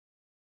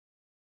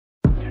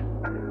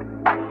I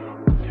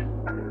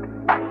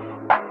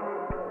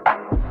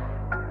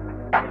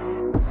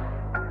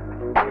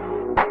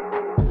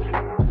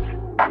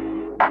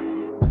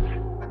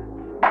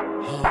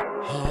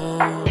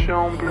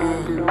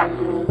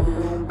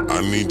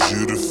need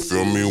you to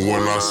feel me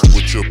when I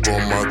switch up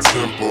on my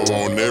tempo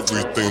on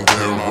everything,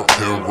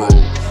 pen roll.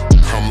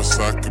 Promise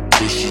I could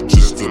push it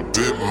just a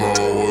bit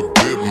more, a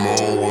bit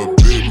more, a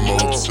bit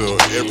more. Tell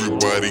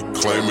everybody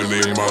claiming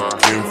they my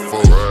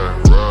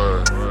kinfolk.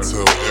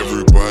 Tell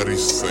everybody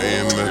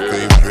saying that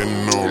they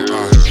been on.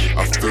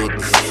 I felt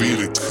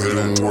defeated,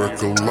 couldn't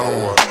work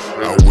alone.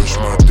 I wish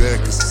my dad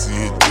could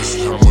see it, just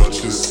how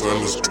much his son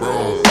has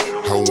grown.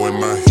 How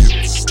when I hit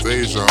the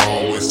stage, I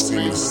always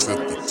seem to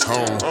set the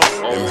tone.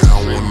 And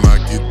how when I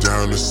get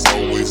down, it's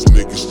always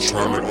niggas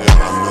tryna and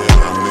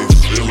they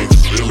feelin',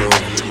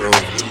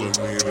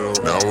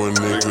 Now a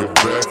nigga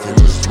back in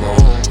this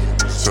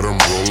mode. Said I'm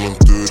rolling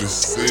through the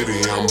city,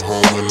 I'm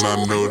home and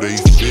I know they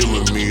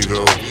feelin' me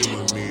though.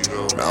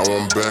 Now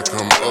I'm back,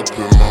 I'm up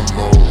in my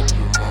mode.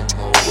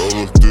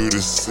 Rolling through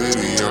the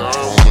city, I'm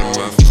home and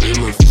I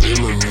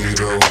feelin' me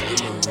though.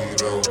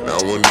 Now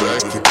I'm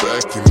back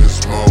in this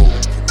mode.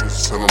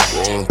 Said I'm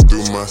rolling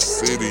through my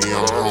city,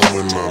 I'm home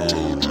and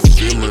I'm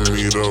feelin'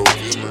 me though.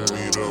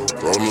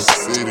 Rolling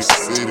city,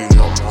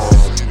 I'm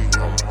home.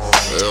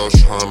 They all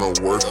tryna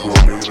work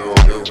with me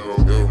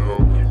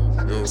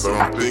though. So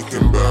I'm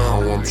thinking about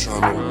how I'm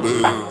tryna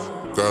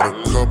live. Got a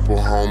couple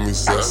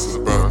homies that's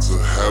about to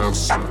have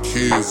some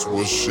kids.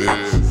 Well shit,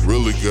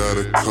 really got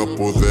a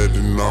couple that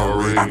done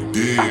already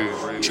did.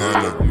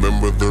 Tryna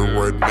remember the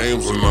right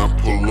names when I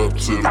pull up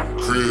to the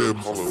crib.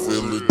 I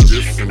feel it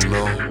different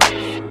now.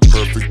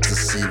 Perfect to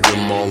see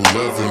them all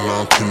loving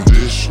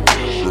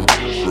unconditional.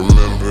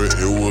 Remember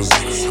it was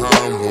a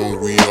time when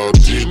we all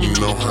didn't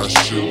know how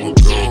shit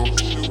would go.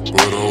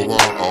 But oh,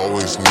 I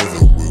always knew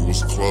that we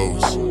was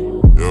close.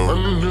 Yo.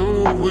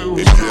 And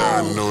yeah,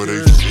 I know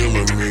they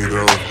feelin' me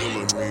though.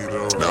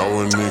 Now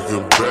a nigga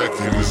back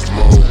in this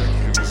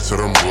mode. Said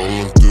I'm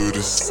rolling through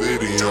the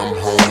city, I'm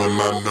home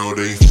and I know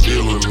they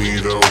feelin' me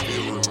though.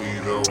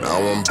 Now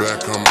I'm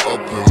back, I'm up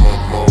in my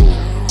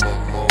mode.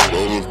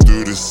 Rolling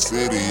through the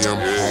city, I'm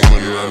home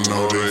and I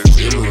know they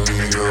feelin'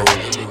 me though.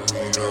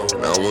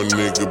 Now a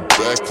nigga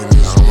back in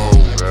this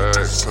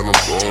mode. Said I'm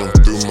going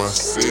through my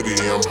city,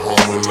 I'm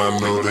home and I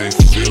know they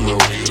feelin'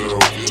 me though.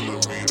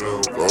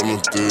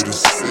 Rolling through the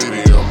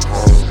city, I'm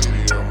home.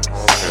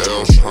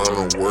 Hell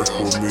tryna work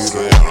with me,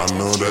 I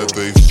know that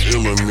they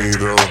feelin' me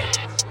though.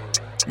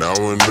 Now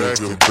a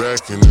nigga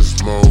back in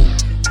this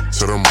mode.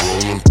 Said I'm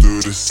rolling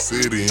through the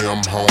city,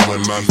 I'm home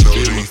and I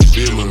know they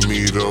feelin'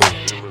 me though.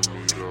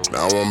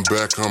 Now I'm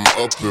back, I'm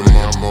up in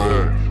my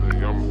mode.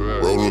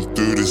 Rolling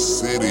through the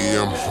city,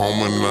 I'm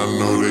home and I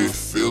know they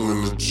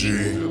feelin' the G.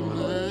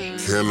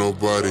 Can't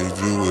nobody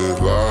do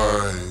it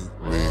like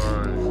me,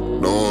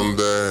 knowing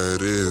that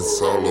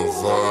it's all a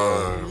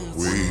vibe.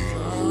 We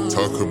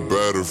talk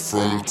about it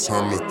from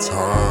time to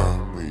time.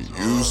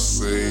 You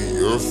say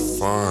you're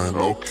fine,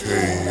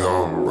 okay,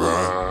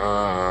 alright.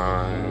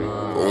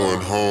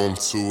 Going home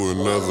to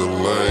another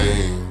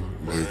lane,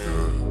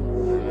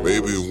 nigga.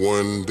 Maybe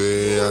one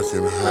day I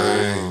can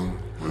hang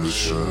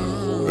with ya.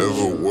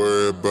 Never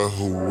worry about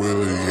who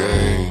really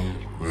ain't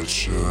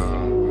with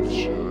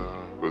ya.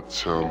 But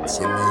tell me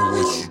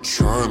what you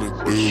tryna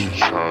do.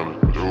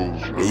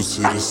 New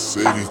to the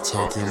city,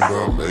 talking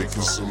about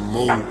making some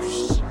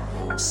moves.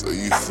 Say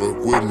you fuck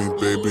with me,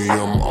 baby,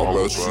 I'm all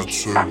about you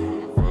too.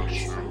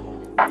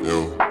 Yo,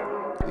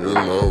 you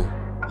know.